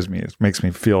scares me. It makes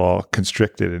me feel all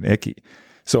constricted and icky.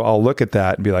 So I'll look at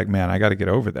that and be like, man, I got to get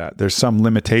over that. There's some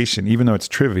limitation, even though it's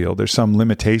trivial, there's some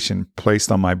limitation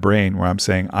placed on my brain where I'm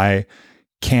saying I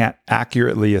can't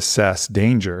accurately assess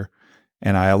danger,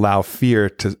 and I allow fear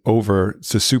to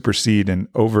supersede and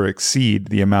over exceed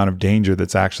the amount of danger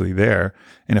that's actually there.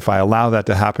 And if I allow that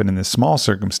to happen in this small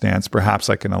circumstance, perhaps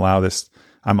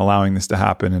I'm allowing this to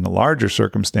happen in a larger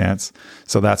circumstance.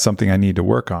 So that's something I need to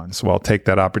work on. So I'll take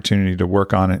that opportunity to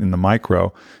work on it in the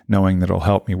micro, knowing that it'll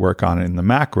help me work on it in the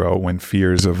macro when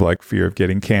fears of like fear of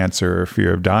getting cancer or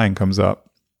fear of dying comes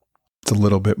up. It's a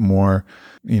little bit more,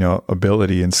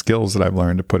 ability and skills that I've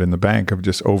learned to put in the bank of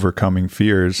just overcoming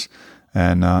fears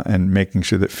and making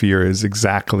sure that fear is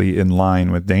exactly in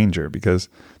line with danger, because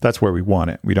that's where we want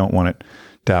it. We don't want it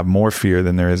to have more fear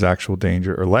than there is actual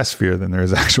danger or less fear than there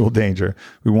is actual danger.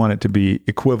 We want it to be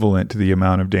equivalent to the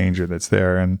amount of danger that's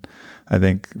there. And I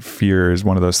think fear is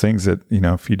one of those things that,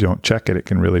 if you don't check it, it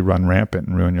can really run rampant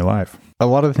and ruin your life. A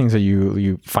lot of the things that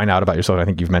you find out about yourself, I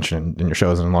think you've mentioned in your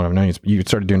shows and a lot of known you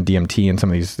started doing DMT and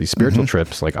some of these spiritual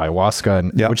trips like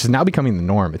ayahuasca, which is now becoming the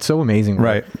norm. It's so amazing.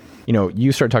 Right.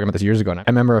 You started talking about this years ago, and I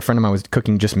remember a friend of mine was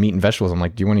cooking just meat and vegetables. I'm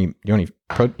like, do you want any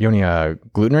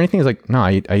gluten or anything? He's like, no,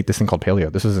 I eat this thing called paleo.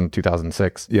 This was in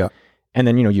 2006. Yeah. And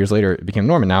then, years later, it became a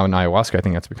norm. And now in ayahuasca, I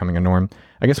think that's becoming a norm.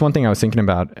 I guess one thing I was thinking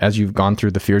about as you've gone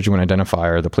through the fears you want to identify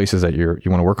or the places that you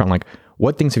want to work on, like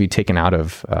what things have you taken out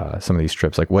of some of these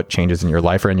trips? Like what changes in your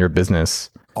life or in your business?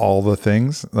 All the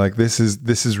things. Like this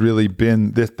has really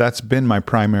been, that's been my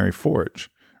primary forge,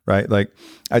 right? Like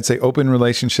I'd say open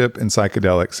relationship and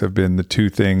psychedelics have been the two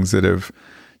things that have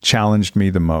challenged me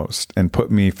the most and put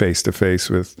me face to face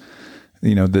with,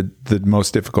 the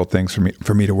most difficult things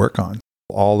for me to work on.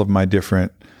 All of my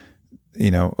different,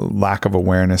 lack of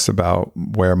awareness about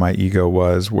where my ego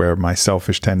was, where my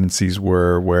selfish tendencies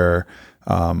were, where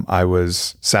I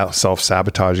was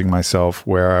self-sabotaging myself,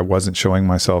 where I wasn't showing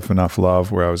myself enough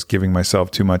love, where I was giving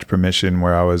myself too much permission,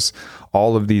 where I was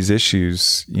all of these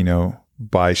issues,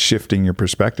 by shifting your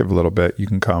perspective a little bit, you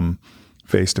can come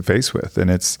face to face with. And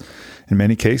it's in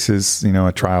many cases,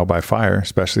 a trial by fire,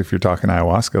 especially if you're talking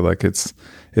ayahuasca, like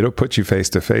it'll put you face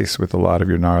to face with a lot of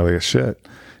your gnarliest shit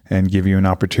and give you an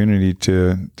opportunity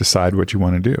to decide what you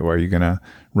want to do. Are you going to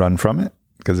run from it?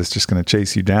 Because it's just going to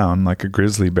chase you down like a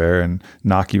grizzly bear and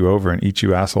knock you over and eat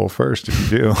you asshole first.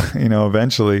 If you do,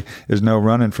 eventually there's no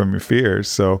running from your fears.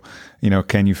 So,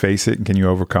 can you face it and can you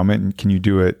overcome it and can you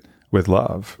do it with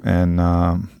love? And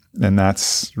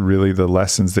that's really the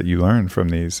lessons that you learn from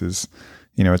these is,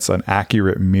 it's an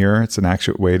accurate mirror. It's an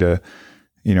accurate way to,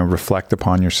 reflect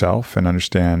upon yourself and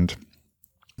understand,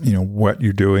 what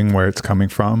you're doing, where it's coming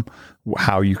from,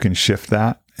 how you can shift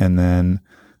that. And then,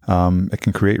 it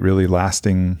can create really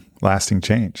lasting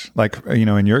change. Like,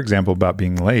 in your example about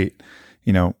being late,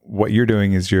 what you're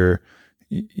doing is you're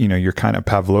kind of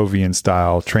Pavlovian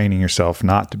style training yourself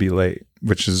not to be late,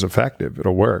 which is effective.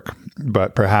 It'll work.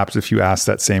 But perhaps if you ask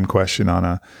that same question on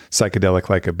a psychedelic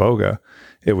like Iboga,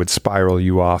 it would spiral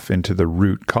you off into the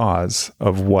root cause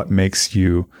of what makes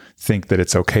you think that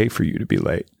it's okay for you to be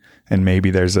late. And maybe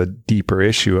there's a deeper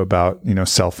issue about,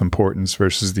 self-importance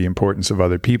versus the importance of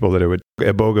other people that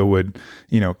Iboga would,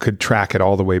 could track it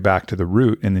all the way back to the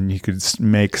root. And then you could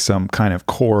make some kind of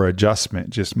core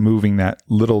adjustment, just moving that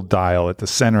little dial at the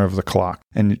center of the clock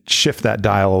and shift that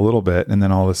dial a little bit. And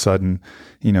then all of a sudden,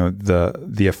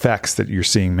 the effects that you're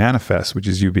seeing manifest, which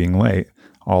is you being late,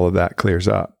 all of that clears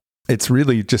up. It's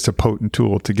really just a potent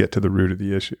tool to get to the root of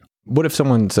the issue. What if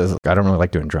someone says, I don't really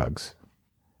like doing drugs?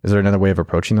 Is there another way of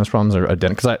approaching those problems? Or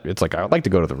because it's like I would like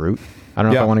to go to the root. I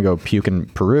don't know if I want to go puke in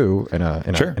Peru in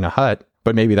a hut,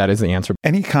 but maybe that is the answer.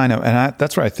 Any kind of,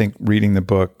 that's where I think reading the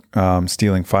book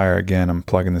Stealing Fire, again, I'm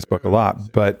plugging this book a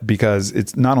lot, but because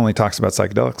it's not only talks about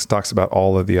psychedelics, it talks about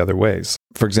all of the other ways.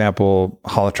 For example,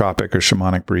 holotropic or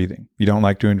shamanic breathing. You don't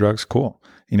like doing drugs? Cool.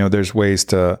 There's ways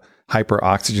to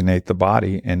hyperoxygenate the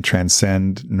body and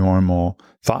transcend normal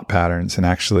thought patterns and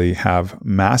actually have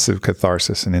massive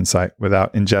catharsis and insight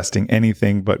without ingesting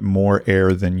anything but more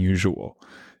air than usual.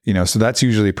 So that's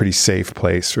usually a pretty safe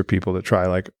place for people to try.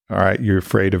 Like, all right, you're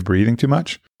afraid of breathing too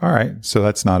much? All right, so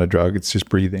that's not a drug. It's just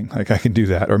breathing. Like I can do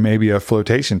that. Or maybe a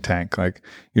flotation tank. Like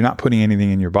you're not putting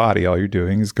anything in your body. All you're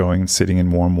doing is going and sitting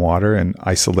in warm water and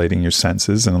isolating your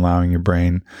senses and allowing your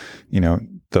brain,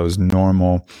 those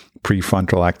normal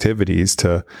prefrontal activities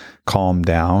to calm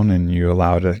down, and you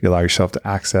allow yourself to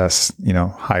access,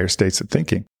 higher states of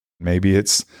thinking. Maybe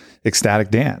it's ecstatic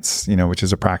dance, which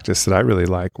is a practice that I really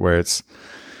like, where it's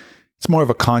more of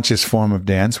a conscious form of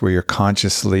dance where you're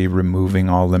consciously removing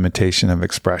all limitation of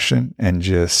expression and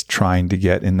just trying to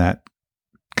get in that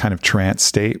kind of trance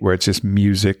state where it's just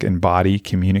music and body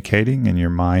communicating and your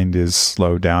mind is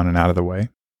slowed down and out of the way.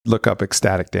 Look up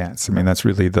ecstatic dance. I mean, that's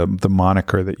really the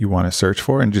moniker that you want to search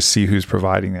for, and just see who's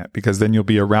providing that, because then you'll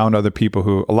be around other people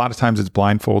who, a lot of times it's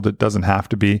blindfolded. It doesn't have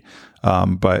to be,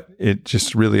 but it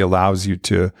just really allows you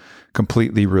to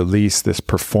completely release this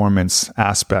performance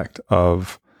aspect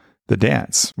of the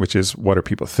dance, which is, what do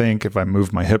people think if I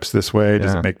move my hips this way?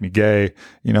 Does it make me gay?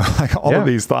 You know, like all of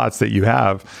these thoughts that you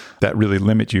have that really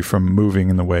limit you from moving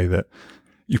in the way that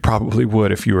you probably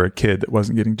would if you were a kid that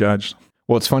wasn't getting judged.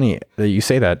 Well, it's funny that you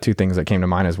say that. Two things that came to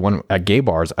mind is, one, at gay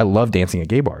bars, I love dancing at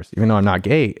gay bars. Even though I'm not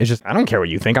gay, it's just, I don't care what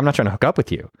you think. I'm not trying to hook up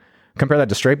with you. Compare that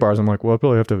to straight bars. I'm like, well, I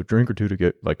probably have to have a drink or two to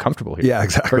get like comfortable here. Yeah,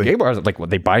 exactly. For gay bars, like, well,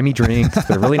 they buy me drinks.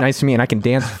 They're really nice to me, and I can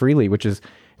dance freely, which is,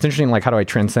 it's interesting. Like, how do I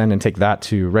transcend and take that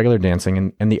to regular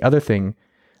dancing? And the other thing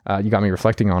you got me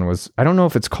reflecting on was, I don't know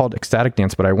if it's called ecstatic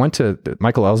dance, but I went to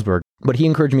Michael Ellsberg, but he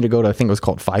encouraged me to go to, I think it was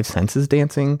called Five Senses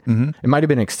dancing. Mm-hmm. It might've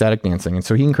been ecstatic dancing. And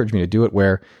so he encouraged me to do it,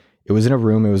 where it was in a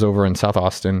room. It was over in South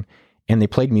Austin, and they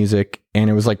played music, and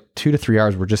it was like 2 to 3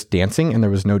 hours. We're just dancing, and there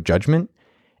was no judgment.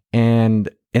 And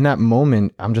in that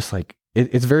moment, I'm just like,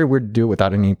 it's very weird to do it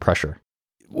without any pressure.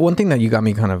 One thing that you got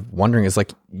me kind of wondering is,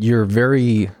 like, you're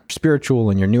very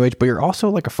spiritual and you're new age, but you're also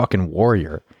like a fucking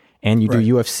warrior, and you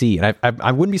do UFC. And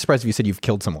I wouldn't be surprised if you said you've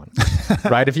killed someone,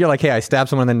 right? If you're like, hey, I stabbed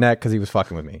someone in the neck because he was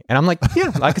fucking with me. And I'm like,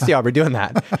 yeah, I can see Aubrey doing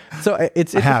that. So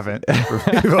it's I haven't. I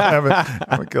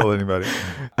haven't killed anybody.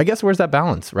 I guess, where's that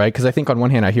balance, right? Because I think on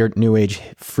one hand, I hear new age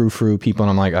frou-frou people,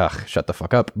 and I'm like, ugh, shut the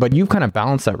fuck up. But you've kind of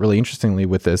balanced that really interestingly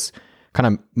with this kind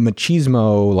of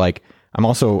machismo, like, I'm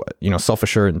also,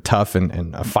 self-assured and tough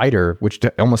and a fighter, which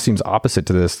almost seems opposite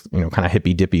to this, kind of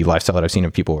hippy dippy lifestyle that I've seen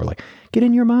of people who are like, get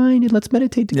in your mind and let's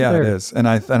meditate together. Yeah, it is. And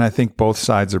I think both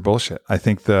sides are bullshit. I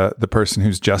think the person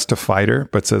who's just a fighter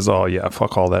but says, oh yeah,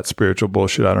 fuck all that spiritual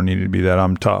bullshit, I don't need to be that,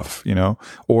 I'm tough,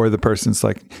 or the person's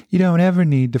like, you don't ever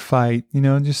need to fight,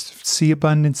 just see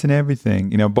abundance in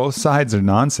everything. Both sides are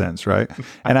nonsense, right?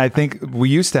 And I think we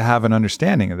used to have an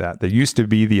understanding of that. There used to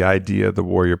be the idea of the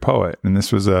warrior poet. And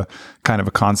this was a kind of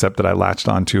a concept that I latched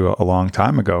onto a long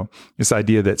time ago. This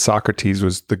idea that Socrates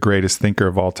was the greatest thinker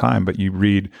of all time, but you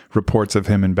read reports of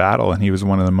him in battle, and he was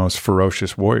one of the most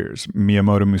ferocious warriors.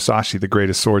 Miyamoto Musashi, the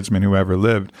greatest swordsman who ever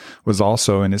lived, was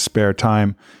also in his spare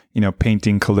time,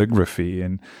 painting calligraphy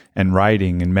and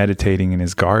writing and meditating in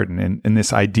his garden. And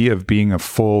this idea of being a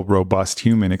full, robust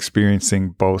human experiencing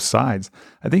both sides,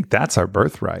 I think that's our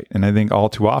birthright. And I think all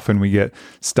too often we get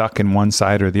stuck in one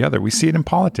side or the other. We see it in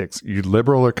politics. You're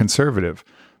liberal or conservative.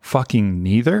 Fucking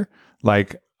neither.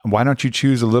 Like, why don't you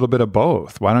choose a little bit of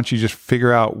both? Why don't you just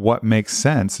figure out what makes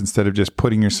sense instead of just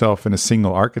putting yourself in a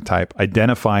single archetype,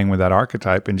 identifying with that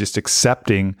archetype, and just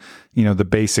accepting, the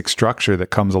basic structure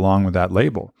that comes along with that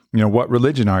label? What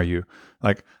religion are you?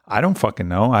 Like, I don't fucking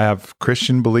know. I have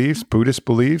Christian beliefs, Buddhist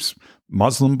beliefs,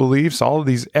 Muslim beliefs, all of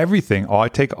these, everything. I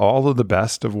take all of the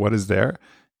best of what is there,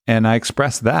 and I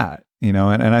express that,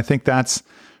 and I think that's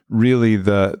really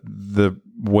the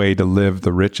way to live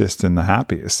the richest and the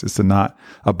happiest, is to not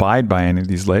abide by any of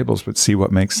these labels, but see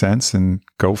what makes sense and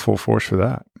go full force for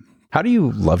that. How do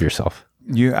you love yourself?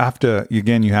 You have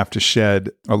to shed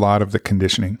a lot of the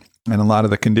conditioning and a lot of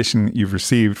the conditioning you've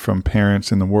received from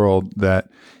parents in the world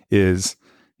that is,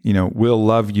 we'll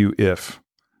love you if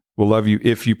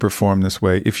you perform this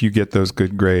way, if you get those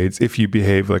good grades, if you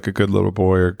behave like a good little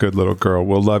boy or a good little girl,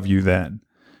 we'll love you then,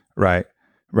 right?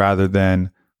 Rather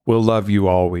than we'll love you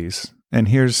always. And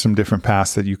here's some different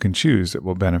paths that you can choose that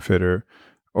will benefit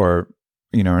or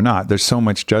not. There's so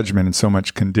much judgment and so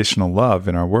much conditional love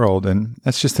in our world, and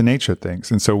that's just the nature of things.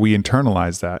 And so we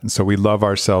internalize that. And so we love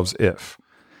ourselves if.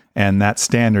 And that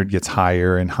standard gets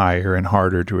higher and higher and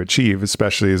harder to achieve,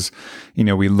 especially as,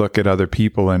 we look at other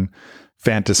people and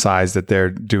fantasize that they're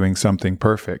doing something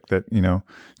perfect, that,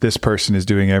 this person is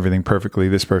doing everything perfectly,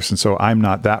 this person, so I'm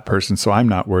not that person, so I'm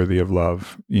not worthy of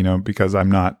love, because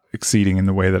I'm not exceeding in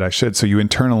the way that I should. So you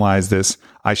internalize this,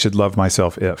 I should love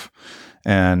myself if,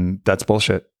 and that's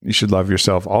bullshit. You should love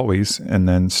yourself always and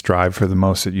then strive for the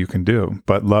most that you can do.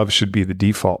 But love should be the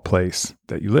default place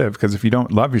that you live, because if you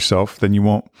don't love yourself, then you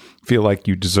won't feel like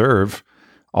you deserve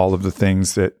all of the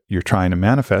things that you're trying to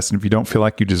manifest. And if you don't feel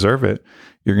like you deserve it,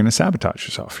 you're going to sabotage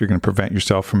yourself. You're going to prevent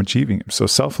yourself from achieving it. So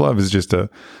self-love is just a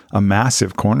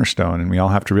massive cornerstone. And we all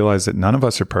have to realize that none of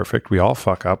us are perfect. We all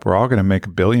fuck up. We're all going to make a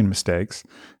billion mistakes.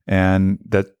 And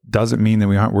that doesn't mean that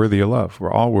we aren't worthy of love.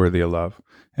 We're all worthy of love,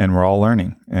 and we're all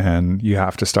learning. And you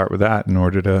have to start with that in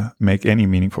order to make any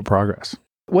meaningful progress.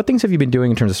 What things have you been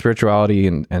doing in terms of spirituality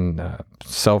and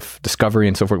self-discovery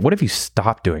and so forth? What have you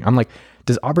stopped doing? I'm like,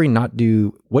 does Aubrey not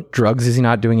do, what drugs is he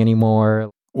not doing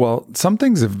anymore? Well, some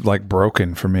things have like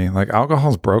broken for me. Like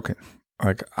alcohol's broken.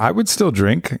 Like I would still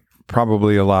drink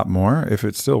probably a lot more if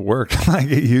it still worked like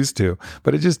it used to,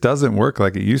 but it just doesn't work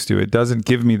like it used to. It doesn't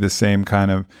give me the same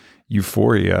kind of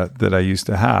euphoria that I used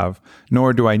to have,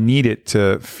 nor do I need it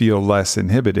to feel less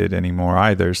inhibited anymore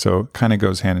either. So it kind of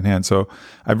goes hand in hand. So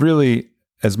I've really,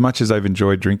 as much as I've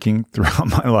enjoyed drinking throughout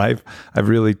my life, I've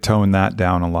really toned that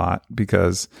down a lot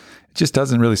because it just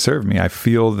doesn't really serve me. I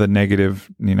feel the negative,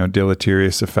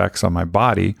 deleterious effects on my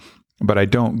body, but I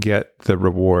don't get the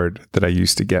reward that I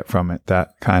used to get from it.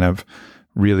 That kind of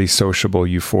really sociable,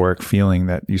 euphoric feeling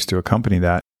that used to accompany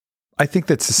that. I think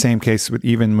that's the same case with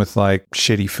even with like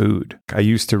shitty food. I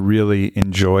used to really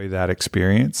enjoy that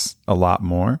experience a lot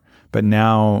more, but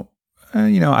now,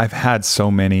 I've had so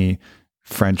many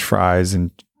French fries and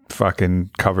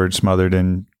fucking smothered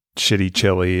in shitty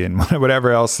chili and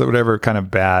whatever else, whatever kind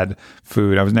of bad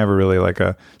food. I was never really like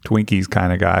a Twinkies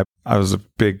kind of guy. I was a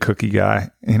big cookie guy.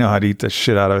 I'd eat the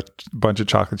shit out of a bunch of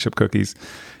chocolate chip cookies.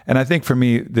 And I think for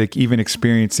me, like even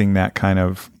experiencing that kind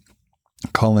of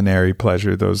culinary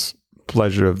pleasure,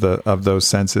 pleasure of those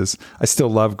senses, I still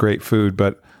love great food,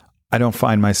 but I don't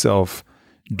find myself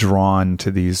drawn to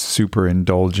these super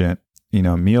indulgent,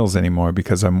 meals anymore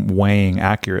because I'm weighing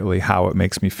accurately how it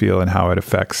makes me feel and how it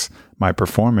affects my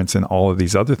performance and all of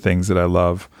these other things that I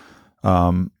love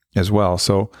as well.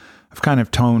 So I've kind of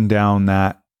toned down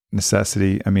that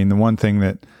necessity. I mean, the one thing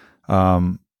that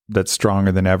that's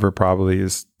stronger than ever probably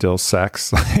is still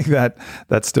sex. Like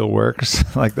that still works.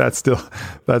 Like that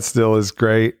still is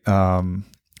great. And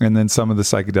then some of the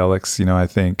psychedelics, I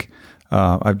think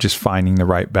I'm just finding the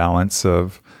right balance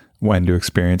of when to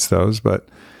experience those, but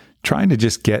trying to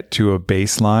just get to a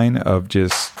baseline of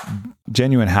just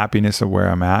genuine happiness of where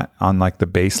I'm at on like the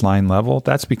baseline level.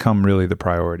 That's become really the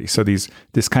priority. So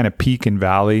this kind of peak and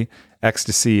valley,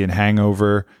 ecstasy and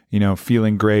hangover,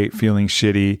 feeling great, feeling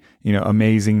shitty,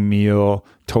 amazing meal,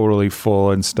 totally full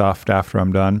and stuffed after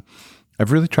I'm done.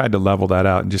 I've really tried to level that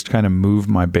out and just kind of move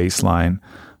my baseline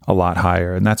a lot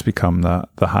higher. And that's become the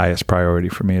highest priority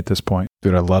for me at this point.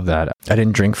 Dude, I love that. I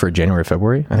didn't drink for January,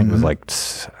 February. I think it was like,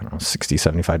 60,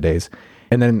 75 days.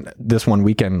 And then this one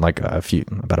weekend, like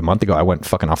about a month ago, I went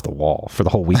fucking off the wall for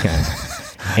the whole weekend.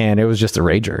 And it was just a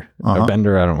rager, a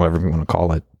bender. I don't know, whatever you want to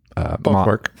call it.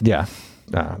 Work. Yeah.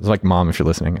 It was like, Mom, if you're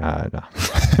listening, no.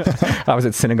 I was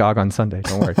at synagogue on Sunday.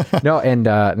 Don't worry. No. And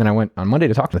then I went on Monday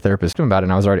to talk to the therapist about it.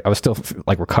 And I was still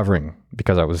like recovering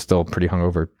because I was still pretty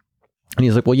hungover. And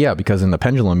he's like, well, yeah, because in the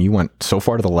pendulum, you went so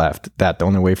far to the left that the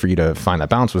only way for you to find that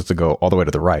balance was to go all the way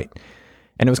to the right.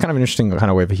 And it was kind of an interesting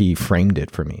kind of way that he framed it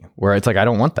for me, where it's like, I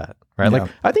don't want that, right? Yeah.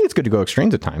 Like, I think it's good to go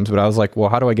extremes at times, but I was like, well,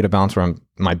 how do I get a balance where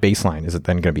my baseline is it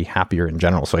then going to be happier in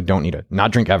general? So I don't need to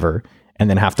not drink ever and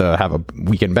then have to have a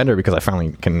weekend bender because I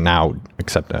finally can now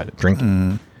accept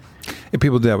drinking. And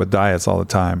people do that with diets all the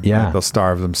time. Yeah. Like they'll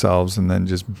starve themselves and then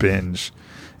just binge,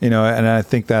 and I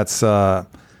think that's a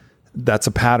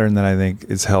pattern that I think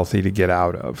is healthy to get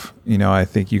out of. I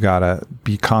think you got to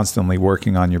be constantly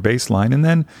working on your baseline and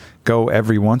then go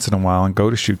every once in a while and go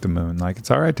to shoot the moon. Like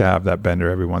it's all right to have that bender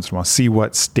every once in a while. See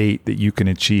what state that you can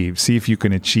achieve. See if you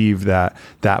can achieve that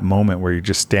moment where you're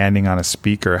just standing on a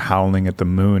speaker howling at the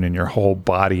moon and your whole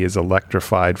body is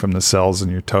electrified from the cells in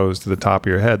your toes to the top of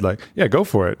your head. Like, yeah, go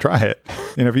for it. Try it.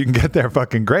 If you can get there,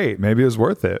 fucking great. Maybe it was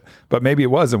worth it, but maybe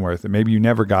it wasn't worth it. Maybe you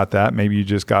never got that. Maybe you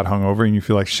just got hungover and you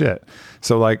feel like shit.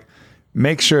 So like,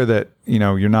 make sure that,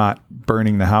 you're not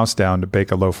burning the house down to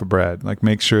bake a loaf of bread. Like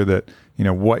make sure that,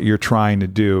 what you're trying to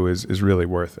do is really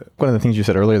worth it. One of the things you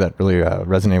said earlier that really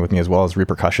resonated with me as well is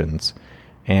repercussions.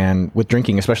 And with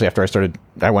drinking, especially after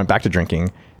I went back to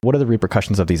drinking, what are the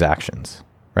repercussions of these actions?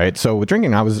 Right. So with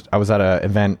drinking, I was at an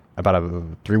event about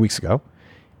 3 weeks ago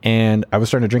and I was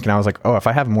starting to drink and I was like, oh, if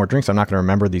I have more drinks, I'm not going to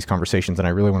remember these conversations and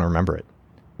I really want to remember it.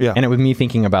 Yeah. And it was me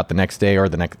thinking about the next day or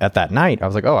at that night, I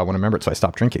was like, oh, I want to remember it. So I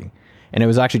stopped drinking. And it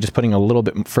was actually just putting a little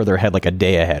bit further ahead, like a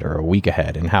day ahead or a week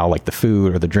ahead, and how like the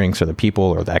food or the drinks or the people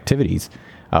or the activities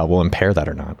will impair that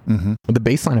or not. Mm-hmm. The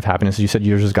baseline of happiness, you said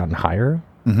yours has gotten higher.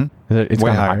 Mm-hmm. It's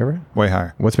way gotten higher. Way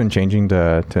higher. What's been changing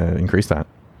to increase that?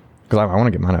 Because I want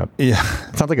to get mine up. Yeah.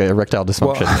 It sounds like an erectile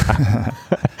dysfunction.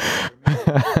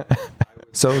 Well,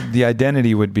 so the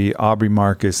identity would be Aubrey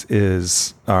Marcus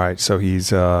is, all right, so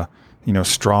he's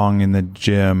strong in the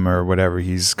gym or whatever.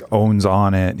 He's owns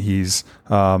on it. He's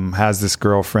has this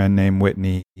girlfriend named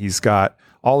Whitney. He's got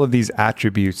all of these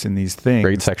attributes and these things.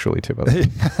 Great sexually too, by the way.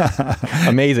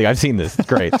 Amazing. I've seen this. It's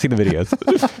great. I've seen the videos.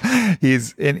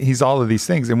 He's all of these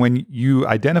things. And when you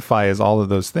identify as all of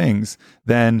those things,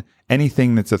 then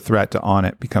anything that's a threat to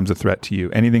Onnit becomes a threat to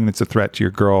you. Anything that's a threat to your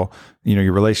girl,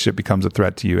 your relationship becomes a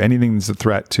threat to you. Anything that's a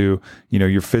threat to,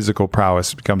 your physical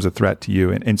prowess becomes a threat to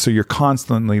you. And so you're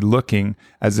constantly looking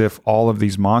as if all of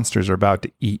these monsters are about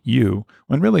to eat you,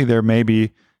 when really there may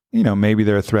be, maybe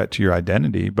they're a threat to your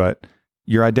identity, but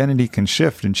your identity can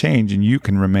shift and change and you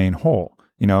can remain whole.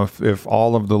 If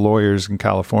all of the lawyers in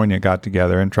California got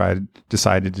together and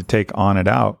decided to take Onnit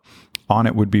out,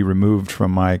 Onnit would be removed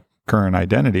from my current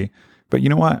identity. But you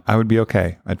know what? I would be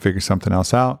okay. I'd figure something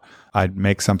else out. I'd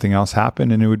make something else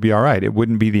happen and it would be all right. It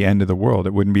wouldn't be the end of the world.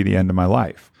 It wouldn't be the end of my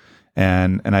life.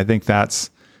 And I think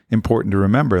that's important to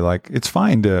remember. Like, it's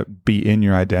fine to be in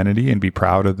your identity and be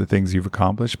proud of the things you've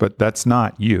accomplished, but that's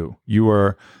not you. You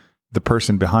are the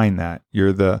person behind that.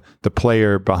 You're the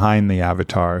player behind the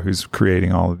avatar who's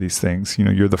creating all of these things.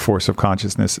 You're the force of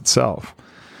consciousness itself.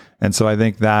 And so I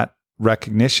think that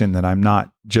recognition that I'm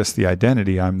not just the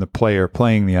identity, I'm the player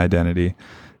playing the identity,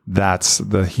 that's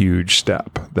the huge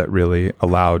step that really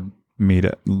allowed me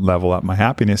to level up my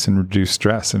happiness and reduce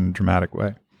stress in a dramatic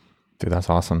way. Dude, that's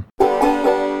awesome.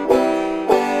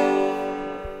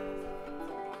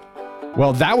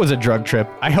 Well, that was a drug trip.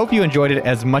 I hope you enjoyed it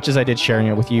as much as I did sharing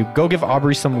it with you. Go give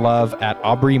Aubrey some love at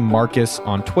Aubrey Marcus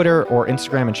on Twitter or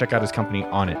Instagram and check out his company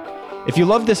Onnit. If you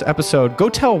love this episode, go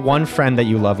tell one friend that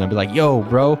you love them. Be like, yo,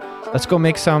 bro, let's go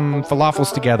make some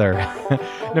falafels together.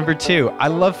 Number 2, I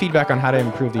love feedback on how to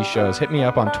improve these shows. Hit me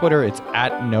up on Twitter. It's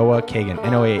at Noah Kagan,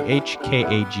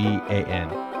 NOAHKAGAN.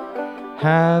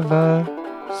 Have a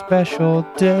special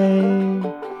day.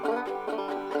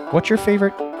 What's your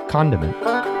favorite condiment?